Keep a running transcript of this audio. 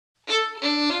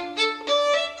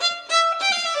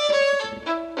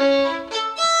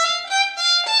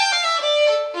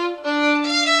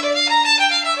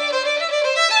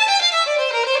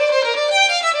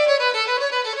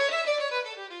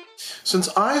Since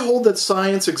I hold that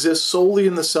science exists solely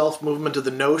in the self-movement of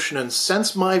the notion, and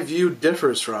since my view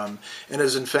differs from, and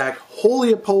is in fact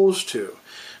wholly opposed to,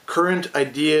 current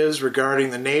ideas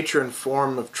regarding the nature and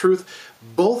form of truth,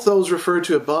 both those referred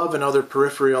to above and other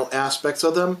peripheral aspects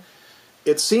of them,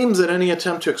 it seems that any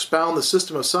attempt to expound the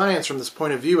system of science from this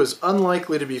point of view is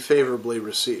unlikely to be favorably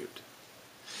received.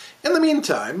 In the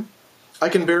meantime, I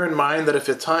can bear in mind that if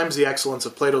at times the excellence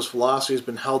of Plato's philosophy has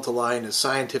been held to lie in his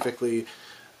scientifically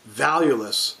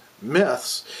valueless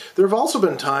myths, there have also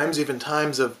been times, even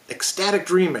times of ecstatic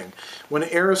dreaming, when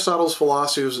Aristotle's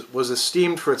philosophy was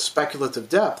esteemed for its speculative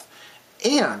depth,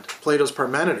 and Plato's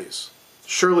Parmenides,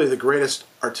 surely the greatest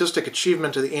artistic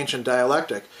achievement of the ancient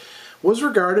dialectic, was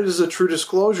regarded as a true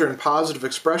disclosure and positive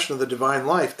expression of the divine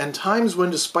life, and times when,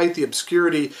 despite the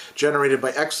obscurity generated by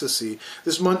ecstasy,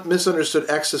 this misunderstood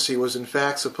ecstasy was in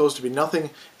fact supposed to be nothing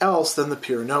else than the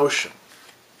pure notion.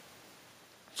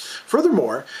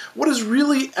 Furthermore, what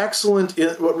really is excellent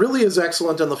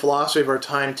in the philosophy of our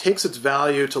time takes its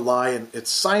value to lie in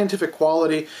its scientific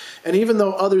quality, and even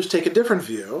though others take a different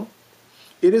view,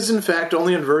 it is in fact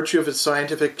only in virtue of its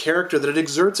scientific character that it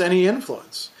exerts any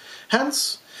influence.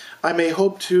 Hence, I may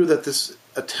hope too that this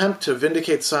attempt to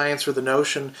vindicate science for the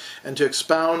notion and to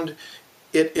expound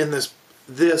it in this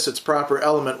its proper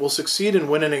element will succeed in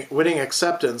winning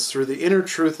acceptance through the inner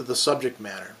truth of the subject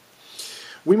matter.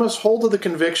 We must hold to the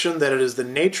conviction that it is the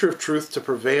nature of truth to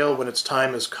prevail when its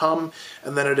time has come,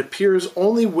 and that it appears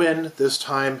only when this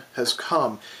time has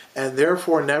come, and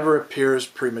therefore never appears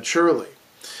prematurely,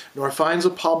 nor finds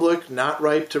a public not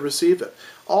ripe to receive it.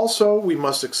 Also, we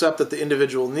must accept that the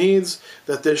individual needs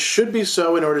that this should be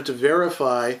so in order to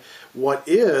verify what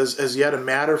is as yet a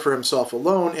matter for himself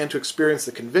alone, and to experience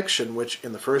the conviction, which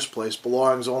in the first place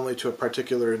belongs only to a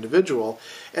particular individual,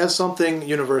 as something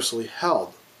universally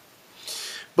held.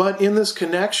 But in this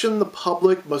connection, the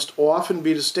public must often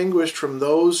be distinguished from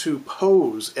those who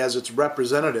pose as its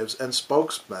representatives and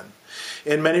spokesmen.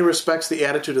 In many respects, the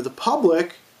attitude of the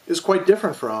public is quite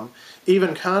different from,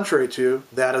 even contrary to,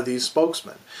 that of these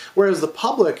spokesmen. Whereas the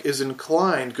public is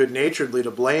inclined good-naturedly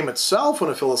to blame itself when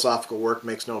a philosophical work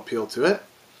makes no appeal to it,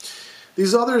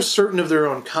 these others, certain of their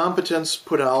own competence,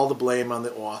 put all the blame on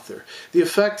the author. The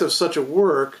effect of such a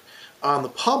work on the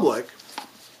public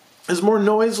is more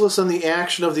noiseless than the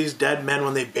action of these dead men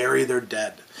when they bury their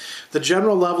dead. The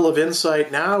general level of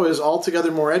insight now is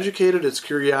altogether more educated, its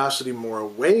curiosity more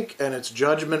awake, and its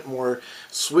judgment more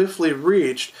swiftly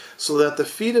reached, so that the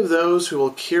feet of those who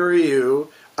will carry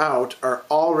you out are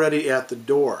already at the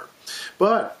door.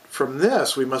 But from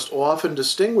this we must often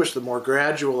distinguish the more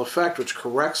gradual effect which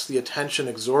corrects the attention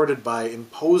exhorted by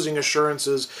imposing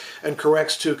assurances and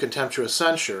corrects too contemptuous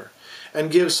censure, and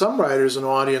gives some writers an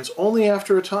audience only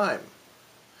after a time,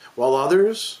 while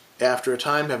others, after a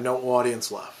time, have no audience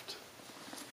left.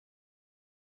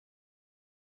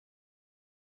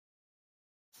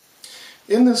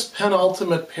 In this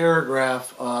penultimate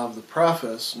paragraph of the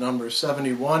preface, number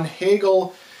 71,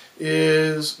 Hegel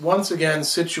is once again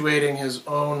situating his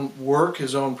own work,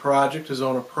 his own project, his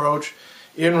own approach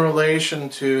in relation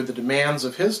to the demands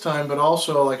of his time, but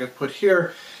also, like I put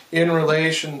here, in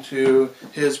relation to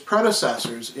his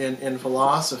predecessors in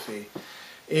philosophy.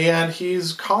 And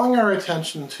he's calling our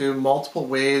attention to multiple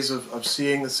ways of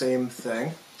seeing the same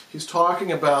thing. He's talking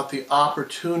about the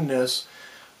opportuneness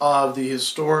of the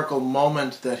historical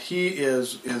moment that he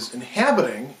is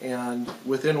inhabiting, and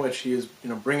within which he is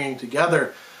bringing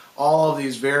together all of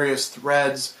these various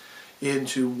threads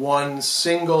into one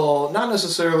single, not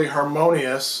necessarily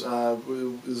harmonious, without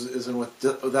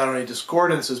any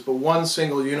discordances, but one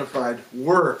single unified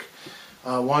work,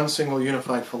 one single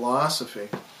unified philosophy.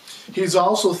 He's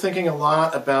also thinking a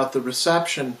lot about the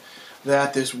reception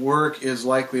that this work is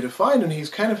likely to find, and he's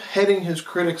kind of heading his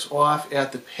critics off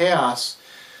at the pass.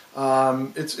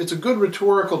 It's a good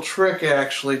rhetorical trick,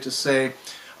 actually, to say,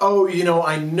 oh,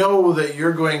 I know that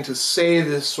you're going to say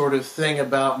this sort of thing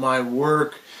about my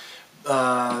work,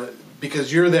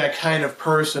 because you're that kind of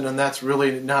person, and that's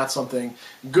really not something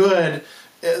good,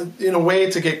 in a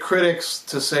way to get critics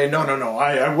to say, no,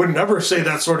 I would never say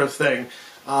that sort of thing.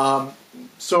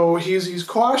 So he's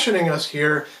cautioning us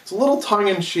here. It's a little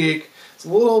tongue-in-cheek, it's a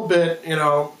little bit,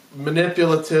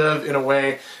 manipulative in a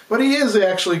way, but he is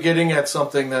actually getting at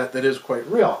something that is quite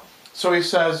real. So he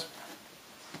says,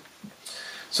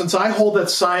 since I hold that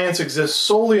science exists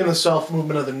solely in the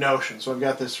self-movement of the notion, so I've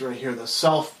got this right here, the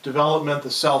self-development, the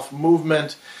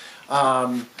self-movement,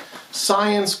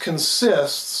 science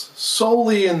consists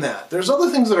solely in that. There's other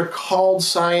things that are called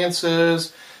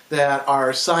sciences that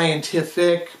are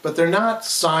scientific, but they're not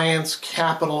science,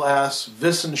 capital S,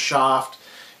 Wissenschaft,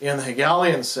 in the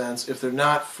Hegelian sense if they're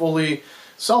not fully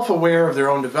self-aware of their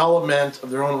own development,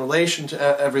 of their own relation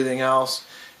to everything else,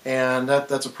 and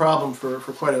that's a problem for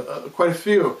quite a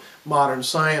few modern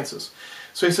sciences.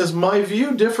 So he says, my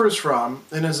view differs from,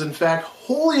 and is in fact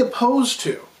wholly opposed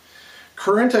to,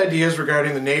 current ideas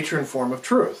regarding the nature and form of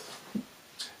truth.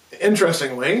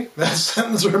 Interestingly, that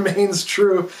sentence remains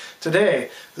true today.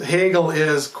 Hegel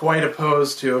is quite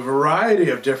opposed to a variety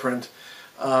of different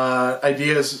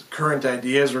current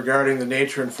ideas regarding the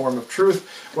nature and form of truth,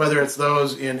 whether it's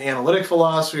those in analytic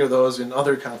philosophy or those in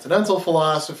other continental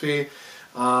philosophy,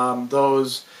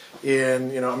 those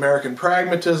in American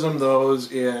pragmatism,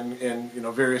 those in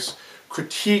various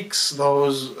critiques,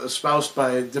 those espoused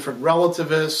by different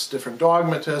relativists, different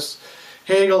dogmatists.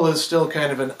 Hegel is still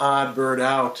kind of an odd bird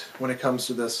out when it comes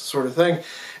to this sort of thing.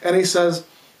 And he says,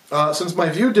 since my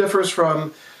view differs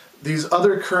from these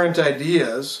other current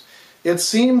ideas, it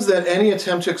seems that any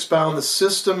attempt to expound the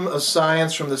system of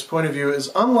science from this point of view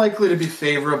is unlikely to be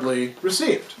favorably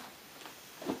received.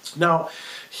 Now,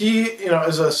 he,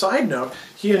 as a side note,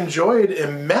 he enjoyed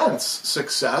immense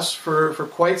success for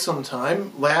quite some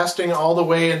time, lasting all the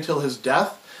way until his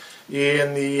death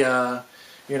in the,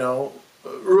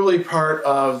 early part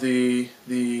of the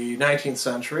 19th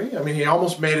century. I mean, he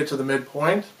almost made it to the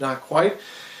midpoint, not quite.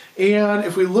 And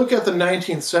if we look at the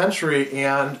 19th century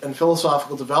and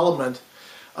philosophical development,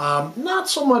 not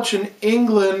so much in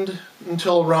England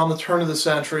until around the turn of the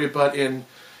century, but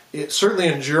certainly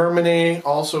in Germany,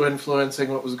 also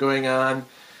influencing what was going on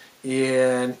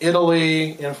in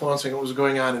Italy, influencing what was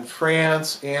going on in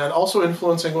France, and also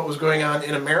influencing what was going on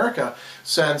in America,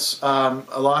 since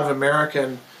a lot of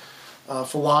American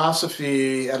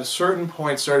philosophy at a certain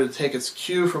point started to take its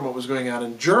cue from what was going on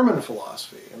in German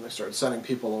philosophy, and they started sending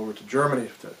people over to Germany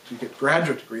to get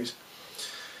graduate degrees.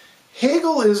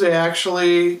 Hegel is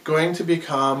actually going to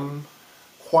become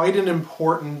quite an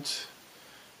important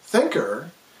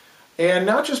thinker, and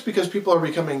not just because people are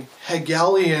becoming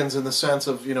Hegelians in the sense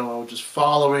of, just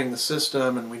following the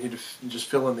system and we need to just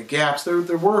fill in the gaps.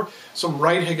 There were some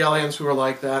right Hegelians who were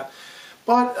like that.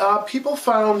 But people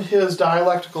found his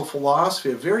dialectical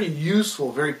philosophy a very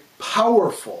useful, very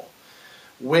powerful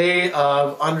way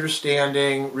of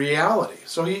understanding reality.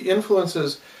 So he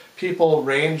influences people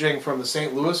ranging from the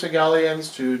St. Louis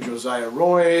Hegelians to Josiah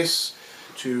Royce,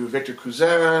 to Victor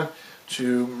Cousin,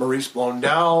 to Maurice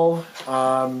Blondel,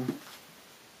 and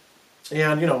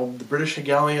the British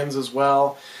Hegelians as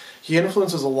well. He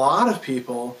influences a lot of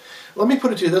people. Let me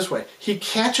put it to you this way. He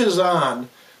catches on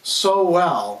so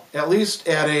well, at least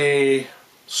at a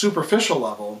superficial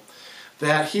level,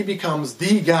 that he becomes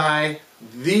the guy,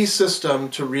 the system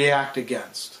to react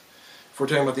against. If we're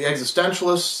talking about the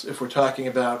existentialists, if we're talking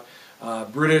about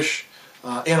British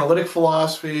analytic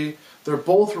philosophy, they're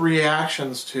both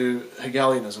reactions to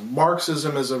Hegelianism.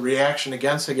 Marxism is a reaction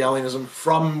against Hegelianism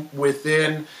from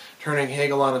within, turning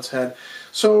Hegel on its head.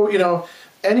 So,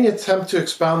 any attempt to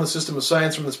expound the system of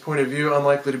science from this point of view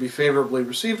unlikely to be favorably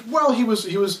received. Well, he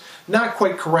was not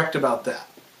quite correct about that.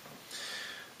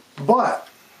 But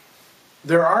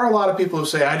there are a lot of people who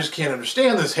say, I just can't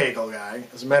understand this Hegel guy.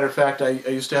 As a matter of fact, I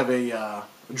used to have a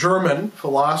German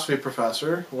philosophy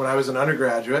professor when I was an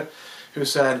undergraduate who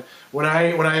said, when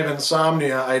I have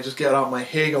insomnia, I just get out my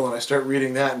Hegel and I start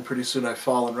reading that, and pretty soon I've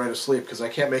fallen right asleep because I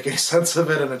can't make any sense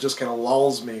of it, and it just kind of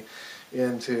lulls me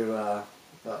into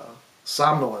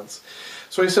somnolence.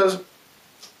 So he says,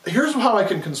 here's how I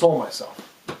can console myself.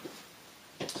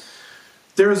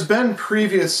 There has been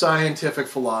previous scientific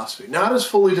philosophy, not as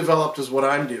fully developed as what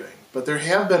I'm doing, but there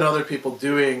have been other people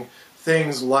doing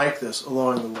things like this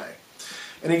along the way.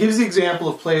 And he gives the example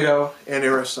of Plato and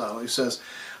Aristotle. He says,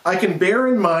 I can bear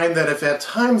in mind that if at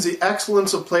times the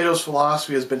excellence of Plato's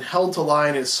philosophy has been held to lie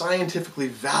in his scientifically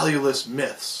valueless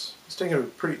myths. He's taking a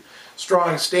pretty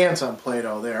strong stance on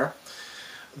Plato there.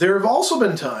 There have also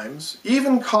been times,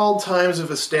 even called times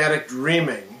of ecstatic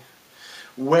dreaming,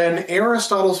 when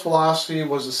Aristotle's philosophy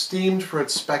was esteemed for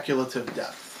its speculative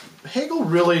depth. Hegel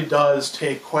really does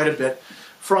take quite a bit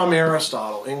from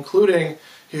Aristotle, including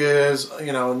his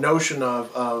notion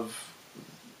of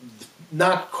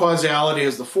not causality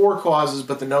as the four causes,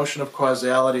 but the notion of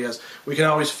causality as we can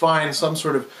always find some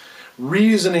sort of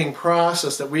reasoning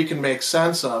process that we can make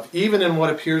sense of, even in what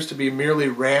appears to be merely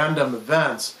random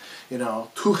events.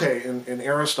 Tuche in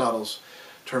Aristotle's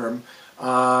term,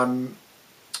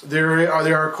 there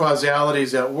are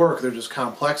causalities at work. They're just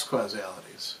complex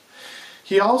causalities.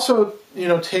 He also,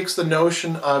 takes the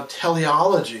notion of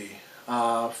teleology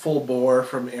full bore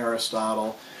from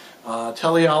Aristotle.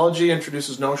 Teleology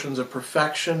introduces notions of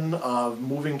perfection, of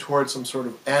moving towards some sort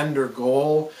of end or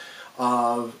goal,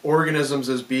 of organisms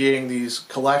as being these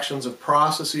collections of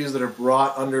processes that are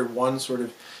brought under one sort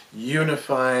of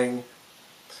unifying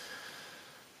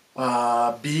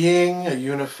being, a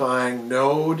unifying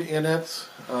node in it.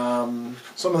 Some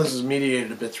of this is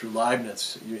mediated a bit through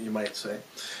Leibniz, you might say.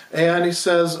 And he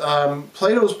says,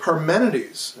 Plato's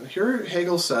Parmenides, and here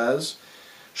Hegel says,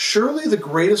 surely the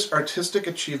greatest artistic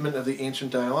achievement of the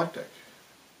ancient dialectic.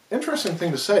 Interesting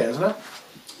thing to say, isn't it?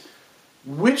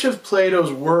 Which of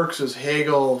Plato's works is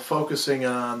Hegel focusing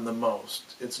on the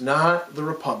most? It's not the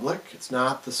Republic, it's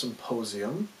not the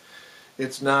Symposium,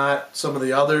 it's not some of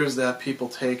the others that people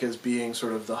take as being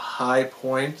sort of the high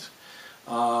point.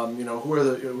 Who are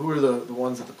the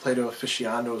ones that the Plato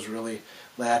aficionados really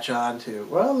latch on to?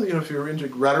 Well, if you're into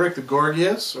rhetoric, the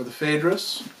Gorgias or the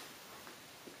Phaedrus,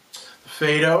 the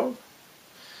Phaedo,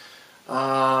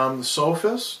 the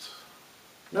Sophist.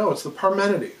 No, it's the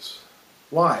Parmenides.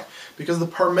 Why? Because the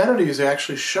Parmenides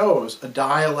actually shows a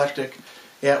dialectic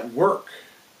at work.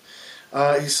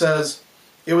 He says,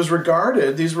 these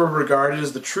were regarded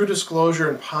as the true disclosure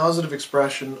and positive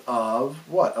expression of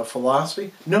what? Of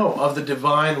philosophy? No, of the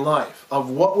divine life, of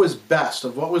what was best,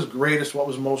 of what was greatest, what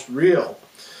was most real.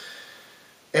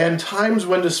 And times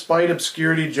when, despite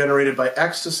obscurity generated by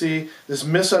ecstasy, this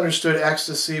misunderstood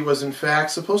ecstasy was in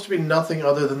fact supposed to be nothing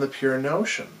other than the pure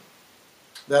notion.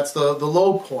 That's the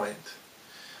low point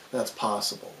that's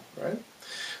possible, right?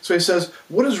 So he says,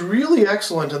 what is really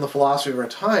excellent in the philosophy of our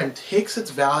time takes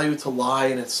its value to lie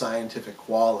in its scientific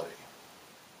quality.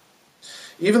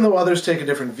 Even though others take a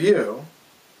different view,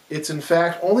 it's in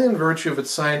fact only in virtue of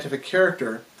its scientific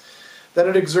character that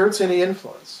it exerts any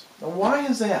influence. Now, why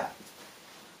is that?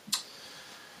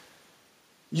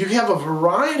 You have a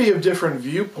variety of different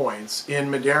viewpoints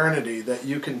in modernity that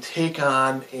you can take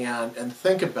on and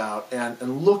think about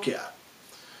and look at.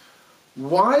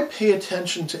 Why pay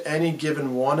attention to any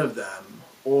given one of them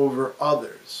over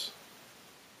others?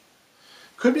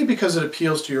 Could be because it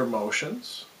appeals to your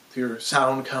emotions, to your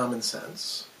sound common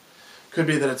sense. Could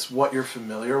be that it's what you're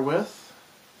familiar with,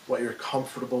 what you're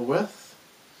comfortable with.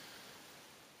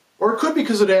 Or it could be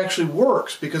because it actually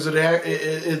works, because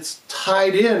it's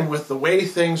tied in with the way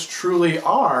things truly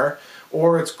are,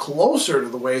 or it's closer to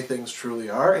the way things truly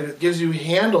are, and it gives you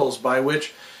handles by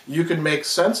which you can make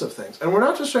sense of things. And we're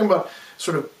not just talking about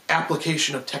sort of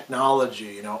application of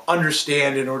technology,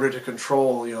 understand in order to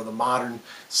control, the modern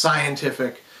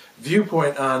scientific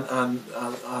viewpoint on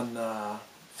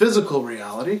physical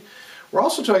reality. We're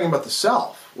also talking about the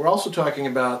self. We're also talking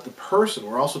about the person.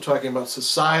 We're also talking about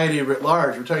society writ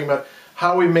large. We're talking about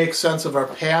how we make sense of our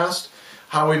past,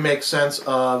 how we make sense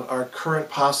of our current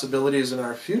possibilities and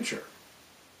our future.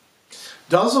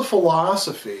 Does a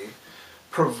philosophy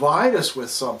provide us with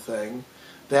something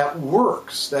that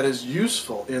works, that is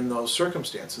useful in those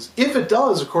circumstances? If it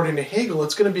does, according to Hegel,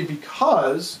 it's going to be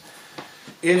because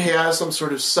it has some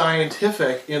sort of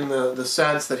scientific, in the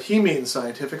sense that he means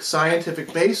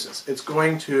scientific basis. It's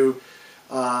going to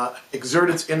exert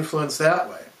its influence that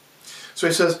way. So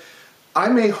he says, I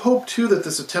may hope too that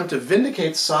this attempt to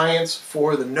vindicate science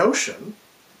for the notion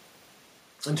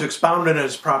and to expound it in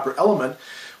its proper element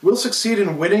will succeed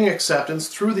in winning acceptance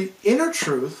through the inner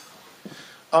truth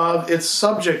of its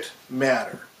subject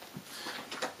matter.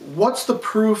 What's the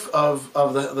proof of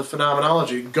the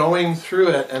phenomenology? Going through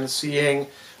it and seeing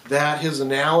that his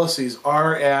analyses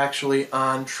are actually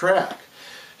on track.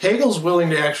 Hegel's willing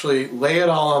to actually lay it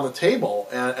all on the table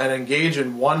and engage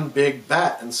in one big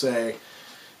bet and say,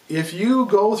 if you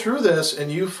go through this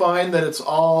and you find that it's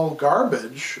all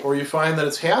garbage, or you find that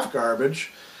it's half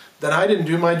garbage, then I didn't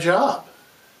do my job.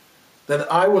 Then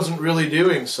I wasn't really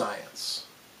doing science.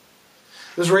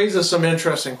 This raises some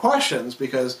interesting questions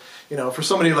because, for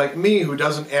somebody like me who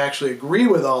doesn't actually agree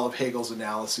with all of Hegel's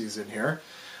analyses in here,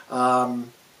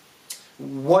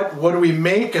 what do we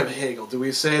make of Hegel? Do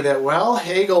we say that, well,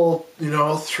 Hegel,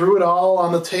 threw it all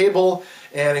on the table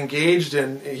and engaged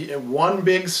in one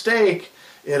big stake,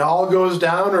 it all goes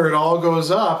down or it all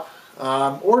goes up?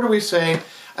 Or do we say,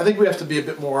 I think we have to be a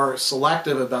bit more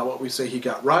selective about what we say he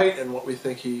got right and what we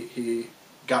think he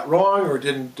got wrong or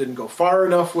didn't go far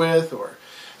enough with, or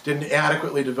didn't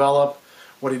adequately develop,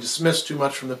 what he dismissed too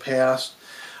much from the past.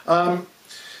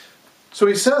 So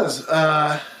he says,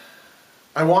 I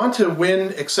want to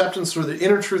win acceptance through the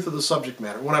inner truth of the subject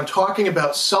matter. When I'm talking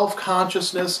about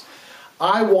self-consciousness,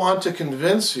 I want to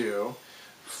convince you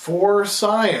for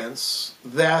science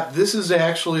that this is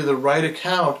actually the right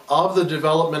account of the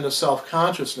development of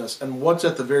self-consciousness and what's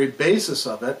at the very basis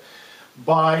of it,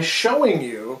 by showing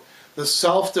you the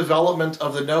self-development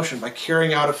of the notion by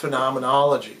carrying out a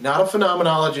phenomenology. Not a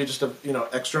phenomenology just of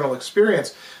external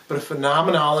experience, but a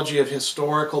phenomenology of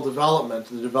historical development,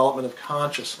 the development of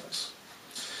consciousness.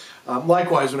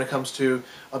 Likewise, when it comes to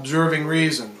observing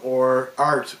reason, or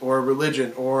art, or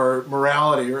religion, or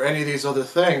morality, or any of these other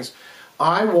things,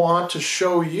 I want to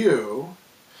show you,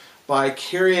 by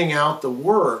carrying out the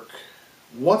work,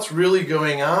 what's really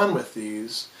going on with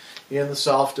these in the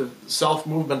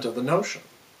self-movement of the notion.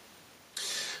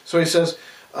 So he says,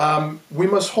 we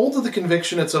must hold to the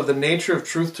conviction it's of the nature of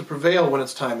truth to prevail when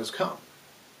its time has come.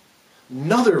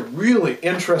 Another really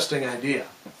interesting idea.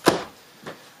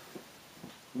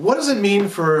 What does it mean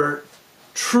for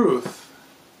truth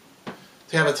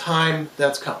to have a time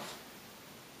that's come?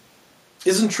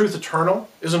 Isn't truth eternal?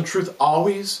 Isn't truth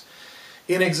always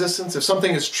in existence? If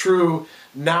something is true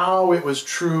now, it was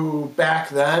true back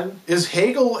then. Is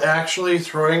Hegel actually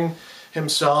throwing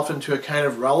himself into a kind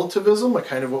of relativism, a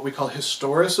kind of what we call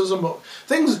historicism?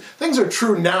 Things are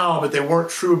true now, but they weren't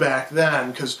true back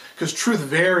then, because truth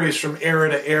varies from era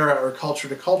to era or culture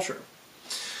to culture.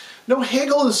 No,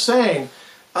 Hegel is saying,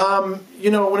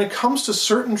 when it comes to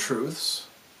certain truths,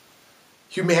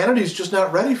 humanity's just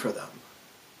not ready for them.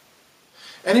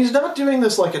 And he's not doing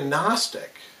this like a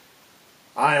Gnostic.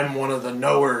 I am one of the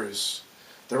knowers.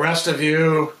 The rest of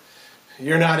you,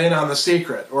 you're not in on the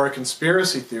secret, or a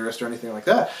conspiracy theorist or anything like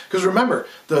that. Because remember,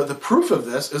 the proof of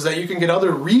this is that you can get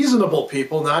other reasonable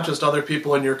people, not just other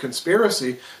people in your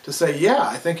conspiracy, to say, yeah,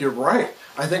 I think you're right.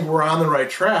 I think we're on the right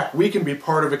track. We can be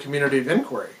part of a community of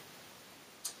inquiry.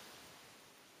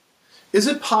 Is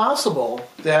it possible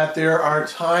that there are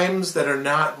times that are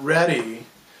not ready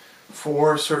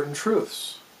for certain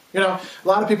truths? A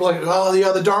lot of people are like, oh,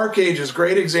 yeah, the Dark Ages,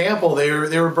 great example. They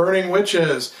were burning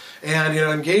witches and,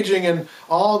 engaging in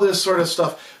all this sort of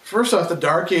stuff. First off, the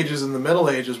Dark Ages and the Middle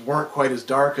Ages weren't quite as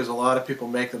dark as a lot of people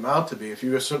make them out to be. If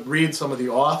you read some of the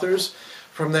authors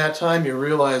from that time, you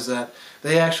realize that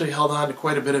they actually held on to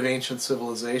quite a bit of ancient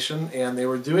civilization, and they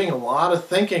were doing a lot of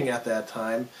thinking at that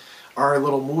time. Our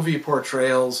little movie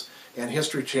portrayals and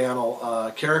History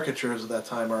Channel caricatures of that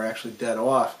time are actually dead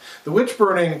off. The witch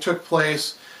burning took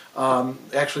place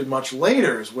actually much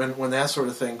later, when that sort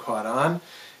of thing caught on.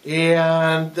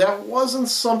 And that wasn't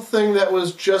something that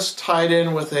was just tied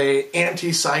in with a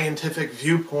anti-scientific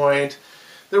viewpoint.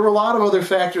 There were a lot of other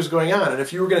factors going on. And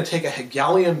if you were going to take a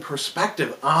Hegelian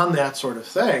perspective on that sort of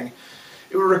thing,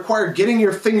 it would require getting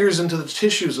your fingers into the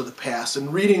tissues of the past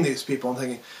and reading these people and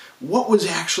thinking, what was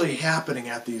actually happening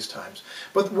at these times?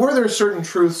 But were there certain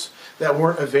truths that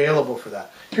weren't available for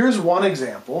that? Here's one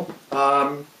example.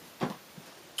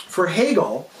 For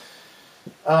Hegel,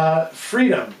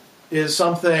 freedom is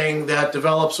something that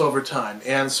develops over time.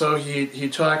 And so he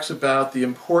talks about the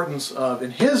importance of,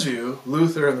 in his view,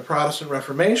 Luther and the Protestant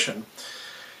Reformation.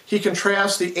 He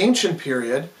contrasts the ancient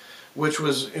period, which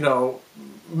was,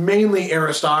 mainly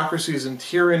aristocracies and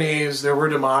tyrannies. There were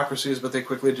democracies, but they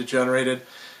quickly degenerated,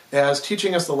 as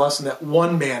teaching us the lesson that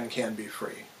one man can be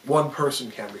free. One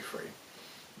person can be free.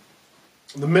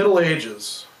 The Middle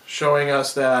Ages, showing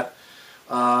us that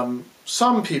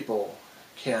some people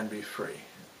can be free.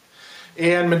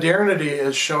 And modernity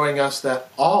is showing us that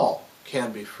all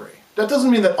can be free. That doesn't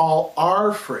mean that all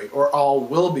are free or all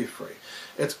will be free.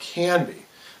 It can be.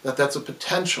 That's a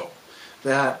potential.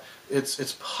 That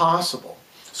it's possible.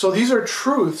 So these are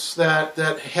truths that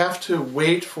have to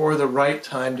wait for the right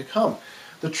time to come.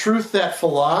 The truth that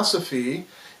philosophy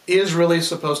is really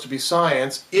supposed to be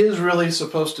science, is really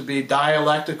supposed to be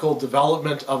dialectical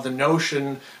development of the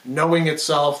notion, knowing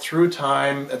itself through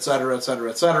time, etc., etc.,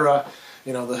 etc.,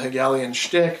 the Hegelian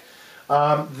shtick.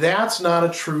 That's not a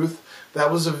truth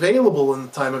that was available in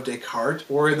the time of Descartes,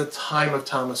 or in the time of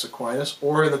Thomas Aquinas,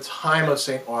 or in the time of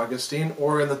St. Augustine,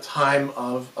 or in the time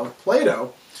of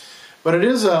Plato. But it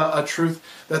is a truth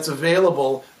that's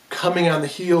available coming on the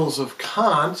heels of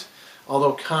Kant,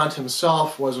 although Kant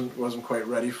himself wasn't quite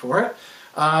ready for it.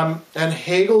 And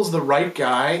Hegel's the right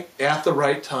guy at the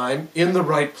right time, in the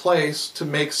right place, to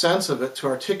make sense of it, to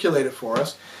articulate it for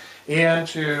us, and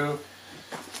to,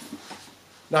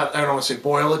 I don't want to say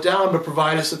boil it down, but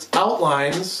provide us its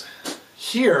outlines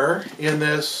here in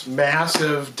this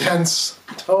massive, dense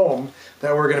tome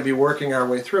that we're going to be working our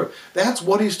way through. That's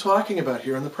what he's talking about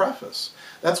here in the preface.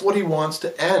 That's what he wants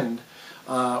to end,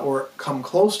 or come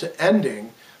close to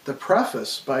ending the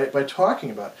preface by talking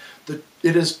about.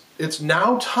 It's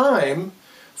now time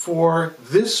for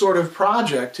this sort of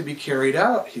project to be carried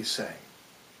out, he's saying.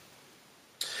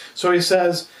 So he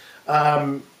says,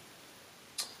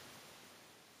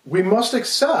 we must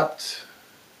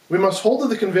hold to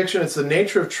the conviction it's the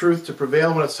nature of truth to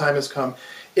prevail when its time has come,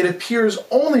 It appears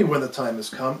only when the time has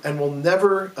come and will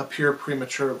never appear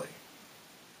prematurely.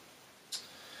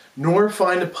 Nor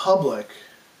find a public,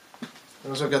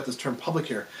 notice I've got this term public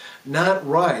here, not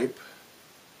ripe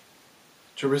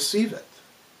to receive it.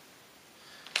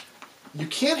 You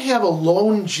can't have a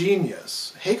lone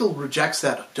genius. Hegel rejects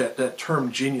that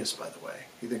term genius, by the way.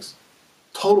 He thinks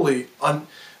totally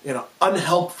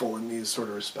unhelpful in these sort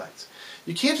of respects.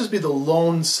 You can't just be the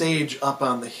lone sage up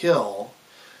on the hill.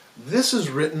 This is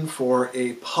written for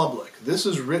a public. This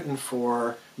is written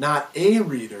for not a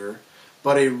reader,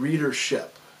 but a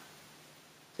readership.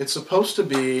 It's supposed to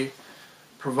be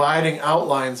providing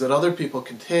outlines that other people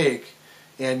can take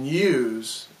and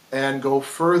use and go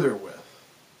further with.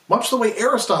 Much the way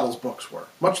Aristotle's books were.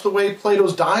 Much the way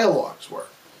Plato's dialogues were.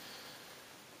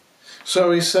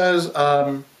 So he says,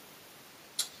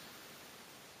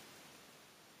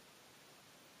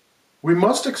 we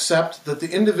must accept that the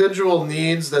individual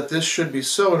needs that this should be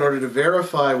so in order to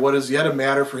verify what is yet a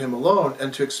matter for him alone,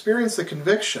 and to experience the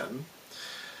conviction,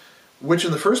 which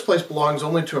in the first place belongs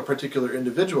only to a particular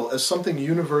individual, as something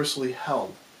universally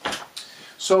held.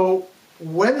 So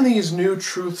when these new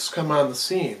truths come on the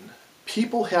scene,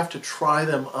 people have to try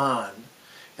them on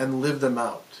and live them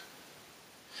out.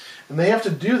 And they have to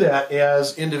do that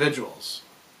as individuals.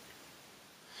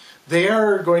 They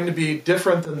are going to be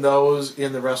different than those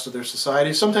in the rest of their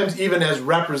society, sometimes even as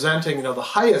representing, the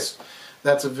highest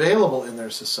that's available in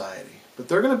their society. But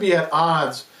they're going to be at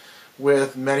odds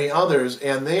with many others,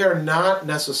 and they are not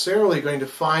necessarily going to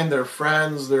find their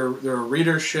friends, their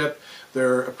readership,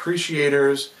 their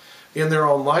appreciators in their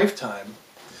own lifetime.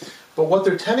 But what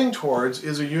they're tending towards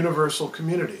is a universal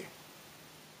community.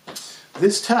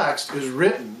 This text is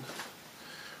written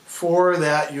for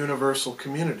that universal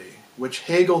community, which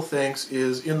Hegel thinks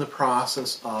is in the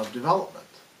process of development.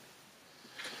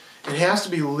 It has to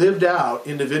be lived out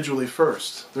individually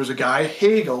first. There's a guy,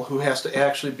 Hegel, who has to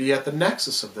actually be at the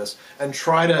nexus of this and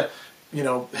try to,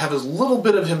 have as little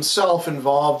bit of himself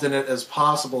involved in it as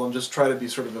possible and just try to be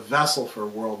sort of a vessel for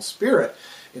world spirit,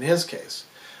 in his case.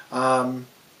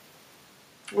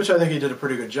 Which I think he did a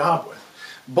pretty good job with.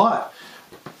 But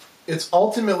it's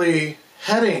ultimately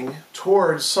heading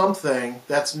towards something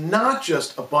that's not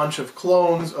just a bunch of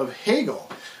clones of Hegel,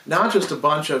 not just a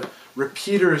bunch of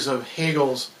repeaters of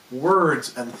Hegel's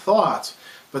words and thoughts,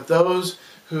 but those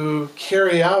who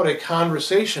carry out a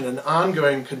conversation, an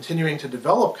ongoing, continuing to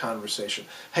develop conversation,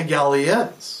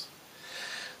 Hegelians.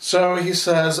 So he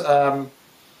says, in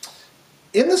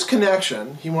this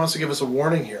connection, he wants to give us a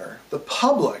warning here. The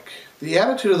public, the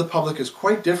attitude of the public is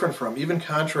quite different from, even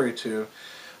contrary to,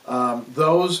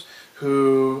 those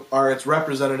who are its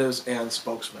representatives and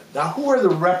spokesmen. Now, who are the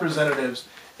representatives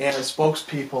and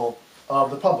spokespeople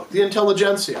of the public? The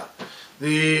intelligentsia.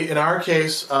 In our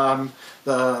case,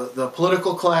 the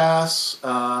political class,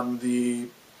 the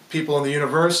people in the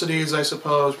universities, I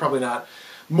suppose, probably not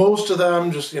most of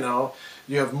them, just,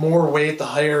 you have more weight the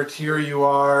higher tier you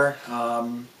are.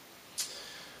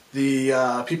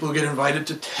 The people who get invited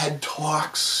to TED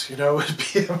Talks, would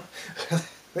be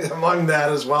among that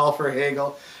as well for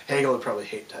Hegel. Hegel would probably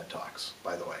hate TED Talks,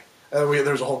 by the way.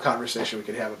 There's a whole conversation we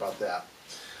could have about that.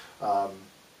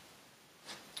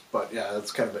 But yeah,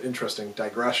 that's kind of an interesting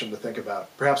digression to think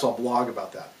about. Perhaps I'll blog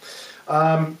about that.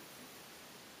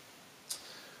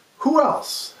 Who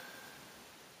else?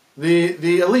 The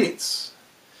elites.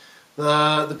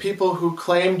 The people who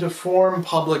claim to form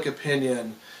public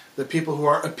opinion. The people who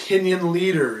are opinion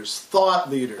leaders, thought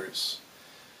leaders.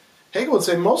 Hegel would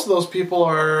say most of those people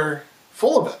are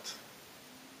full of it.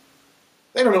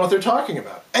 They don't know what they're talking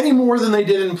about, any more than they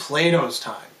did in Plato's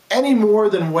time. Any more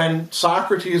than when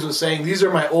Socrates was saying, these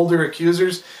are my older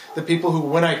accusers, the people who,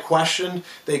 when I questioned,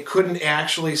 they couldn't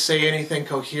actually say anything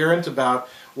coherent about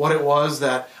what it was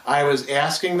that I was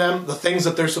asking them, the things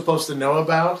that they're supposed to know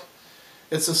about.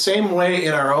 It's the same way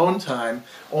in our own time,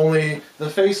 only the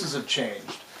faces have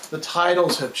changed, the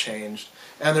titles have changed,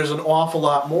 and there's an awful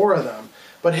lot more of them.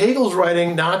 But Hegel's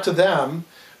writing not to them,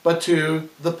 but to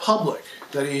the public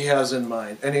that he has in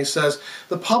mind. And he says,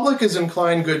 the public is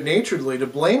inclined good-naturedly to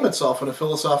blame itself when a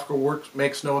philosophical work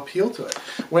makes no appeal to it.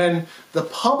 When the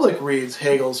public reads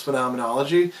Hegel's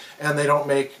Phenomenology and they don't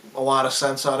make a lot of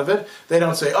sense out of it, they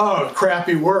don't say, oh,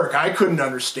 crappy work, I couldn't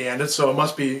understand it, so it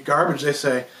must be garbage. They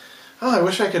say, oh, I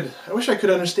wish I could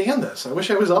understand this. I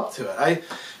wish I was up to it.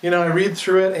 I read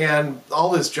through it and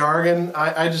all this jargon,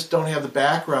 I just don't have the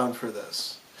background for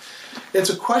this. It's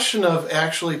a question of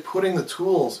actually putting the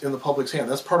tools in the public's hand.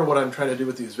 That's part of what I'm trying to do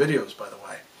with these videos, by the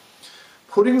way.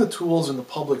 putting the tools in the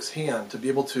public's hand to be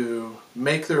able to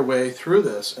make their way through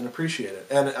this and appreciate it.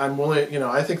 And I'm willing,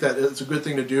 I think that it's a good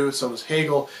thing to do. So does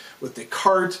Hegel, with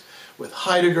Descartes, with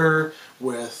Heidegger,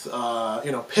 with,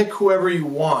 pick whoever you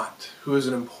want who is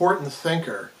an important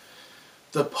thinker.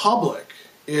 The public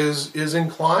is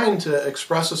inclined to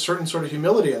express a certain sort of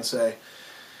humility and say,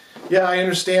 yeah, I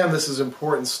understand this is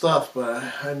important stuff, but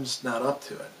I'm just not up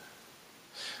to it.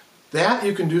 That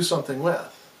you can do something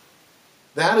with.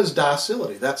 That is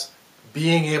docility. That's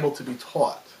being able to be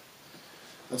taught.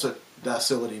 That's what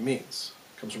docility means.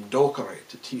 It comes from docere,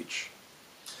 to teach.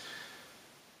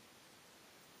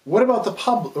 What about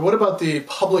the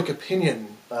public opinion,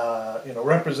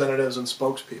 representatives and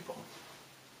spokespeople?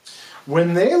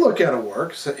 When they look at a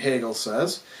work, Hegel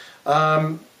says,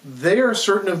 they are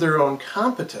certain of their own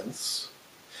competence.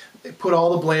 They put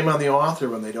all the blame on the author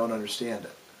when they don't understand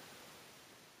it.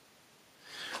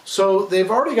 So they've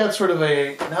already got sort of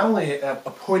not only a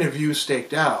point of view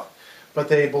staked out, but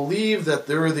they believe that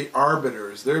they're the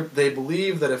arbiters. They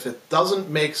believe that if it doesn't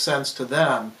make sense to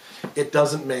them, it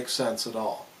doesn't make sense at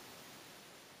all.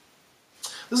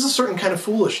 This is a certain kind of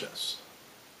foolishness.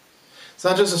 It's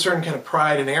not just a certain kind of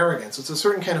pride and arrogance. It's a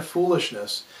certain kind of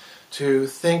foolishness to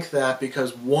think that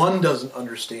because one doesn't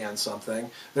understand something,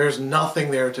 there's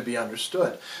nothing there to be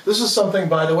understood. This is something,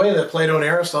 by the way, that Plato and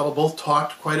Aristotle both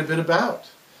talked quite a bit about.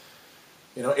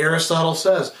 Aristotle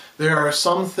says there are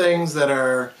some things that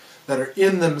are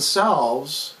in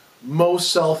themselves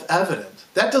most self-evident.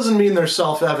 That doesn't mean they're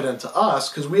self-evident to us,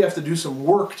 because we have to do some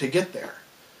work to get there.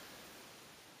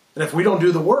 And if we don't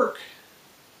do the work,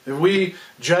 if we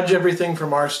judge everything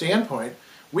from our standpoint,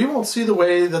 we won't see the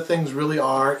way that things really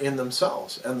are in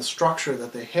themselves and the structure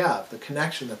that they have, the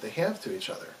connection that they have to each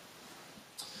other.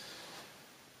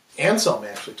 Anselm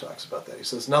actually talks about that. He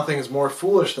says nothing is more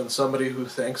foolish than somebody who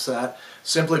thinks that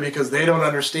simply because they don't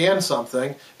understand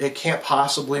something, it can't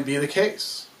possibly be the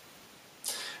case.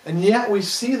 And yet we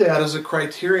see that as a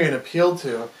criterion appealed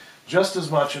to just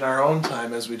as much in our own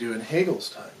time as we do in Hegel's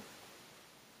time.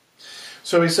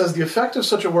 So he says the effect of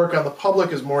such a work on the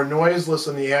public is more noiseless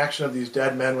than the action of these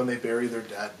dead men when they bury their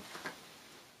dead.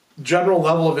 General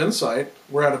level of insight,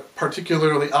 we're at a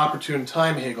particularly opportune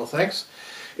time, Hegel thinks,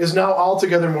 is now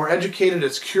altogether more educated,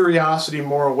 its curiosity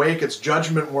more awake, its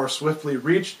judgment more swiftly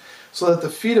reached, so that the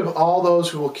feet of all those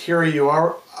who will carry you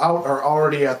out are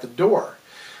already at the door.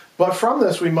 But from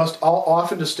this we must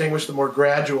often distinguish the more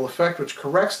gradual effect which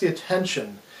corrects the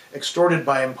attention extorted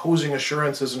by imposing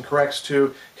assurances and corrects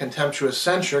to contemptuous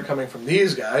censure coming from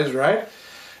these guys, right?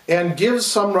 And gives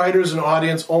some writers an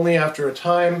audience only after a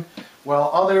time,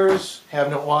 while others have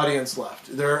no audience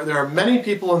left. There are many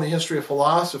people in the history of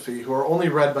philosophy who are only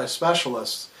read by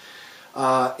specialists,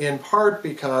 in part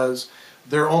because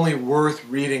they're only worth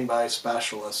reading by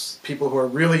specialists, people who are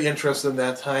really interested in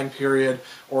that time period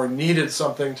or needed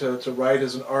something to write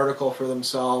as an article for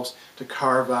themselves, to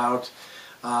carve out.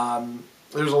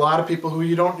 There's a lot of people who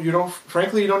you don't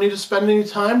need to spend any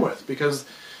time with, because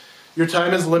your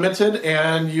time is limited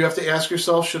and you have to ask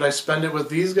yourself, should I spend it with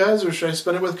these guys, or should I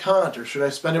spend it with Kant, or should I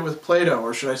spend it with Plato,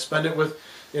 or should I spend it with,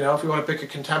 if you want to pick a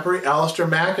contemporary, Alistair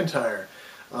MacIntyre,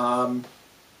 or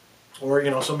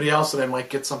somebody else that I might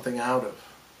get something out of,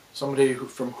 somebody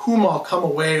from whom I'll come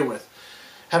away with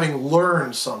having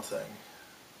learned something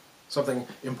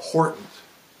important.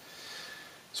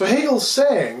 So Hegel's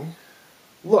saying,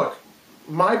 look,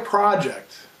 my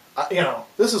project,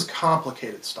 this is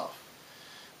complicated stuff.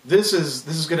 This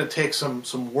is going to take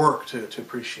some work to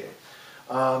appreciate.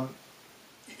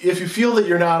 If you feel that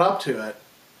you're not up to it,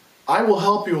 I will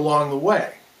help you along the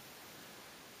way.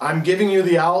 I'm giving you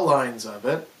the outlines of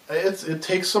it. It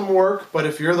takes some work, but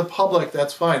if you're the public,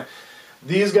 that's fine.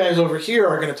 These guys over here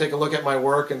are going to take a look at my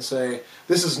work and say,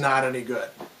 this is not any good.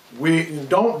 They're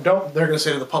going to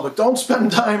say to the public, don't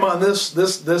spend time on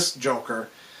this joker,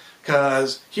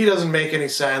 because he doesn't make any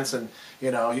sense, and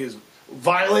he's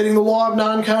violating the law of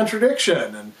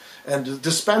non-contradiction and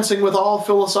dispensing with all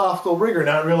philosophical rigor,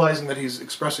 not realizing that he's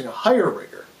expressing a higher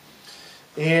rigor.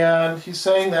 And he's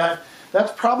saying that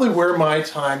that's probably where my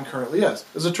time currently is.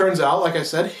 As it turns out, like I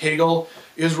said, Hegel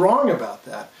is wrong about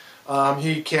that.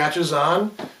 He catches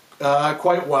on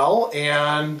quite well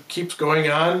and keeps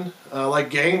going on like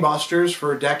gangbusters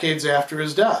for decades after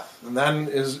his death, and then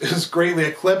is greatly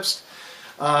eclipsed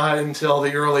until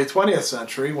the early 20th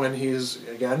century, when he's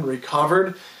again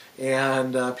recovered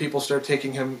and people start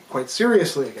taking him quite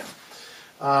seriously again.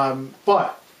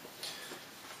 But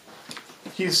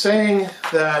he's saying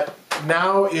that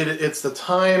now it's the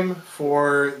time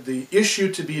for the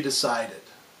issue to be decided.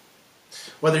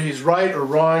 Whether he's right or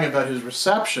wrong about his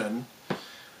reception,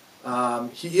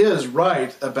 he is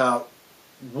right about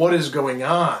what is going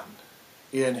on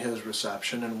in his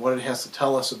reception and what it has to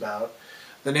tell us about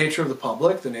the nature of the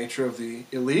public, the nature of the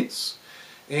elites,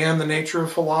 and the nature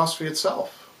of philosophy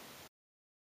itself.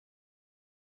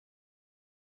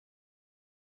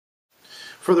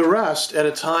 For the rest, at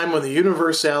a time when the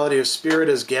universality of spirit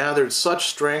has gathered such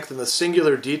strength and the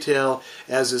singular detail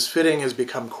as is fitting has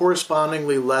become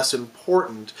correspondingly less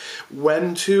important,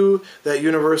 when too that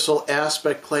universal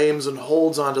aspect claims and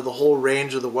holds onto the whole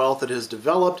range of the wealth it has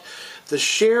developed, the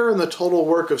share in the total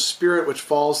work of spirit which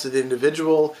falls to the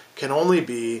individual can only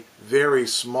be very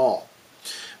small.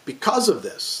 Because of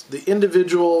this, the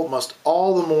individual must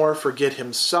all the more forget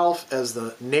himself as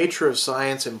the nature of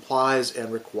science implies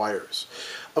and requires.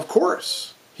 Of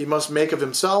course, he must make of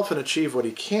himself and achieve what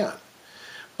he can,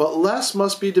 but less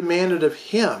must be demanded of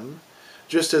him,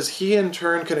 just as he in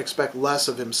turn can expect less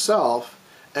of himself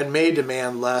and may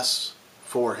demand less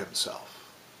for himself.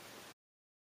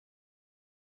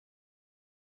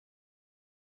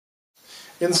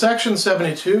 In section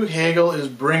 72, Hegel is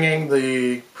bringing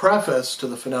the preface to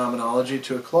the Phenomenology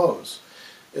to a close.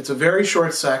 It's a very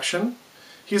short section.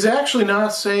 He's actually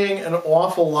not saying an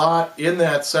awful lot in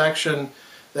that section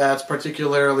that's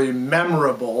particularly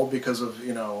memorable because of,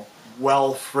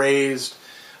 well-phrased,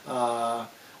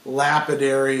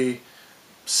 lapidary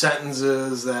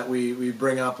sentences that we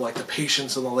bring up, like the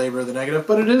patience and the labor of the negative,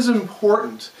 but it is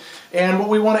important. And what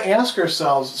we want to ask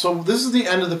ourselves, so this is the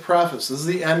end of the preface, this is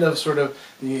the end of sort of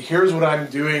here's what I'm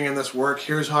doing in this work,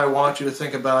 here's how I want you to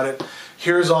think about it,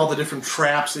 here's all the different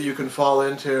traps that you can fall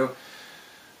into.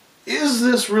 Is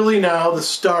this really now the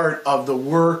start of the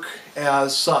work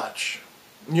as such?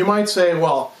 You might say,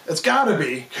 well, it's got to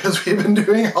be, because we've been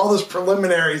doing all this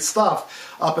preliminary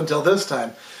stuff up until this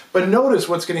time. But notice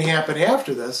what's going to happen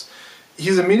after this.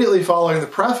 He's immediately following the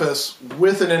preface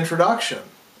with an introduction,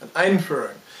 an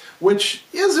Einführung, which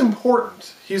is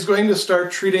important. He's going to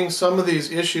start treating some of these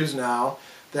issues now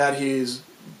that he's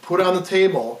put on the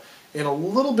table in a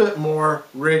little bit more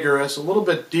rigorous, a little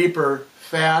bit deeper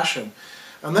fashion.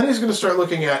 And then he's going to start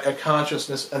looking at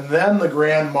consciousness, and then the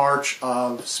grand march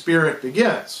of spirit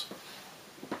begins.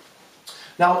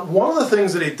 Now, one of the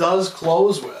things that he does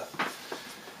close with,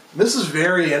 this is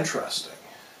very interesting,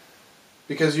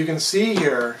 because you can see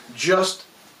here just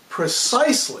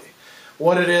precisely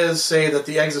what it is, say, that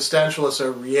the existentialists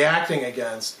are reacting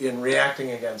against in reacting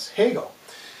against Hegel.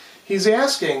 He's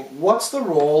asking, what's the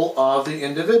role of the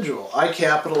individual? I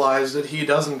capitalized it, he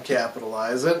doesn't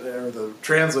capitalize it, or the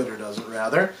translator doesn't,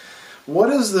 rather. What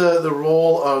is the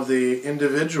role of the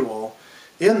individual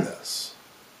in this?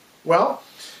 Well,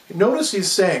 notice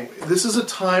he's saying, this is a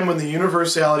time when the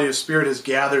universality of spirit has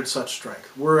gathered such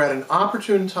strength. We're at an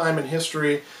opportune time in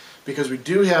history because we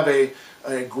do have a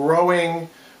growing,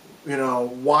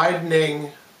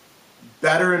 widening,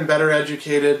 better and better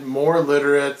educated, more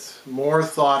literate, more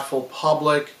thoughtful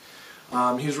public.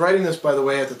 He's writing this, by the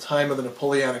way, at the time of the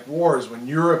Napoleonic Wars, when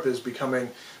Europe is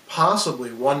becoming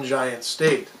possibly one giant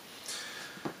state.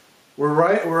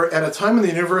 We're at a time when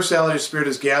the universality of spirit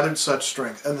has gathered such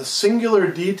strength, and the singular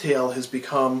detail has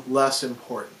become less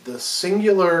important. The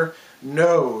singular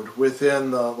node within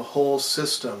the whole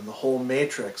system, the whole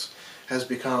matrix, has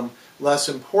become less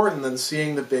important than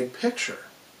seeing the big picture.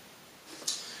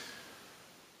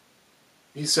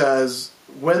 He says,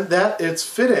 when that it's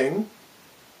fitting,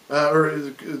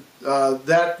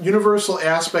 that universal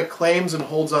aspect claims and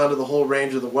holds on to the whole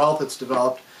range of the wealth that's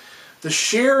developed, the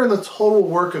share in the total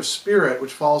work of spirit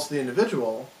which falls to the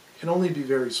individual can only be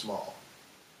very small.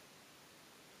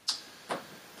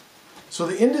 So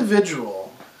the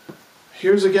individual,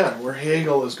 here's again where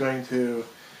Hegel is going to,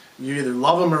 you either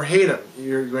love him or hate him.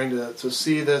 You're going to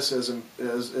see this as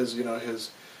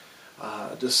his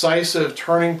decisive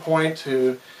turning point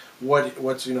to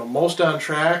what's most on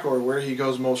track or where he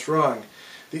goes most wrong.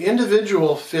 The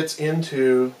individual fits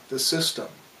into the system,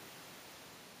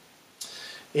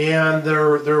 and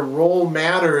their role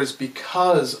matters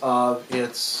because of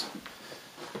its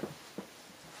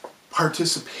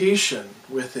participation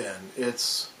within,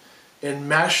 its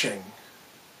enmeshing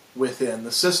within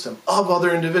the system of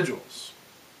other individuals.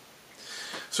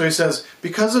 So he says,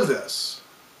 because of this,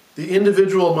 the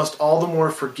individual must all the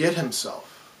more forget himself.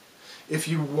 If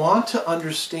you want to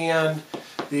understand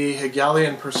the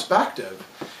Hegelian perspective,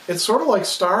 it's sort of like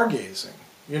stargazing.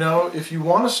 If you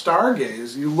want to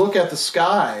stargaze, you look at the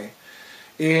sky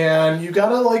and you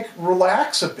gotta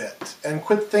relax a bit and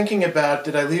quit thinking about,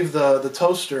 did I leave the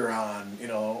toaster on,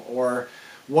 or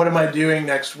what am I doing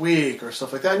next week or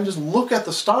stuff like that, and just look at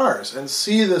the stars and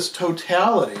see this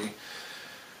totality.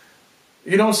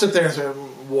 You don't sit there and say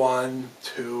 1,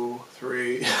 2,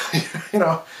 3,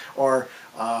 or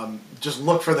just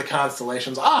look for the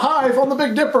constellations. Aha, I found the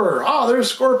Big Dipper. Ah, there's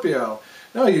Scorpio.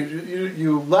 No,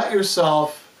 you let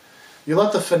yourself, you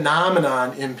let the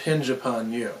phenomenon impinge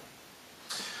upon you.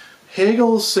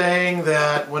 Hegel's saying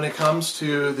that when it comes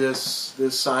to this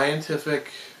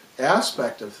scientific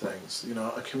aspect of things, you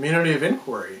know, a community of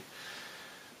inquiry,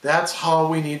 that's how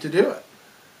we need to do it.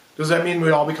 Does that mean we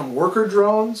all become worker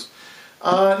drones?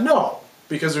 No,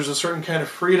 because there's a certain kind of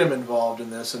freedom involved in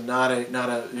this, and not a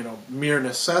you know, mere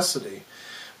necessity.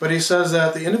 But he says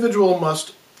that the individual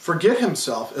must forget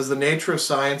himself as the nature of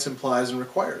science implies and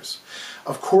requires.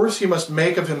 Of course, he must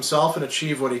make of himself and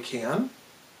achieve what he can.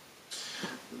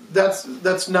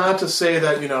 That's not to say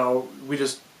that, you know, we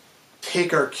just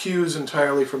take our cues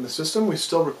entirely from the system. We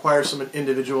still require some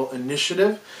individual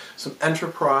initiative, some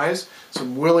enterprise,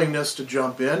 some willingness to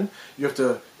jump in. You have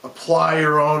to apply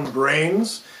your own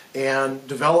brains and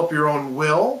develop your own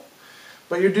will,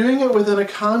 but you're doing it within a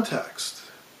context.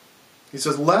 He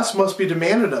says less must be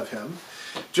demanded of him,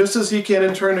 just as he can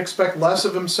in turn expect less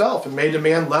of himself and may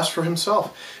demand less for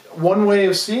himself. One way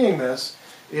of seeing this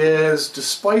is,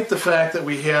 despite the fact that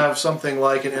we have something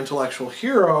like an intellectual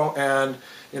hero and,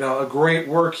 you know, a great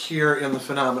work here in the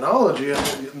Phenomenology,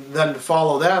 and then to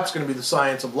follow that's going to be the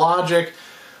Science of Logic,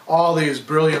 all these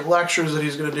brilliant lectures that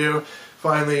he's going to do,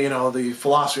 finally, you know, the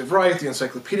Philosophy of Right, the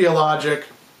Encyclopedia Logic.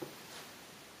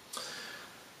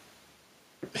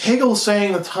 Hegel's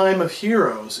saying the time of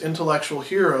heroes, intellectual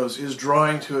heroes, is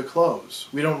drawing to a close.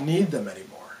 We don't need them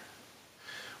anymore.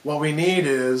 What we need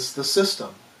is the system.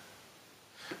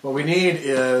 What we need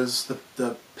is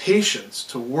the patience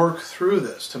to work through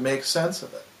this, to make sense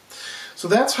of it. So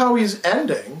that's how he's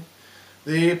ending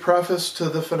the preface to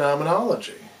the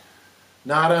Phenomenology.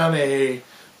 Not on a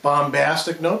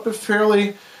bombastic note, but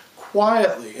fairly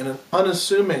quietly, in an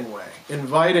unassuming way,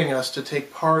 inviting us to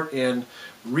take part in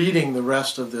reading the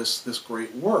rest of this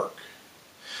great work.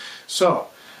 So,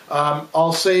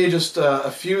 I'll say just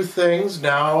a few things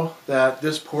now that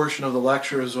this portion of the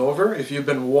lecture is over. If you've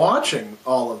been watching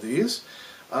all of these,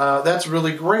 that's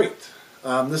really great.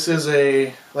 This is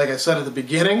like I said at the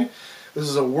beginning, this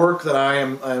is a work that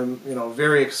I'm you know,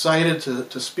 very excited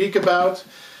to speak about.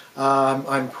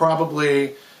 I'm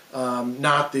probably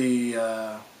not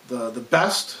the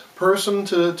best person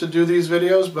to do these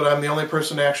videos, but I'm the only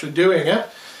person actually doing it.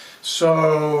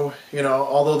 So, you know,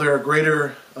 although there are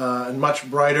greater and much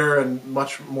brighter and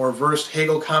much more versed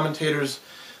Hegel commentators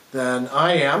than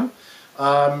I am,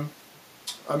 I'm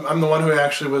the one who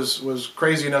actually was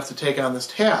crazy enough to take on this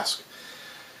task.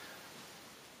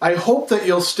 I hope that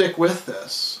you'll stick with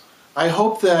this. I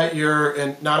hope that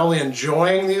you're not only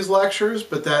enjoying these lectures,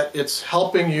 but that it's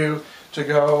helping you to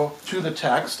go to the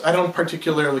text. I don't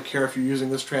particularly care if you're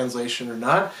using this translation or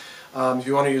not. If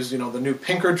you want to use, you know, the new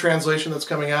Pinkard translation that's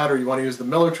coming out, or you want to use the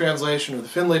Miller translation or the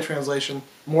Finlay translation,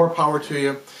 more power to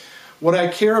you. What I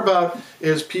care about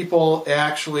is people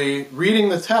actually reading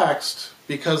the text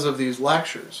because of these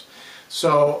lectures.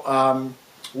 So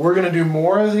we're going to do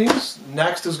more of these.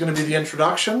 Next is going to be the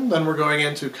introduction. Then we're going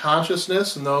into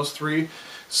consciousness in those 3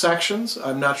 sections.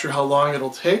 I'm not sure how long it'll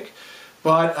take.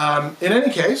 But in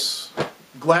any case,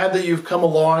 glad that you've come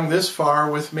along this far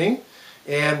with me.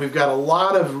 And we've got a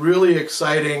lot of really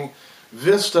exciting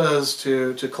vistas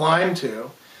to climb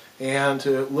to and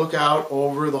to look out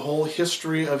over the whole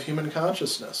history of human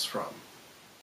consciousness from.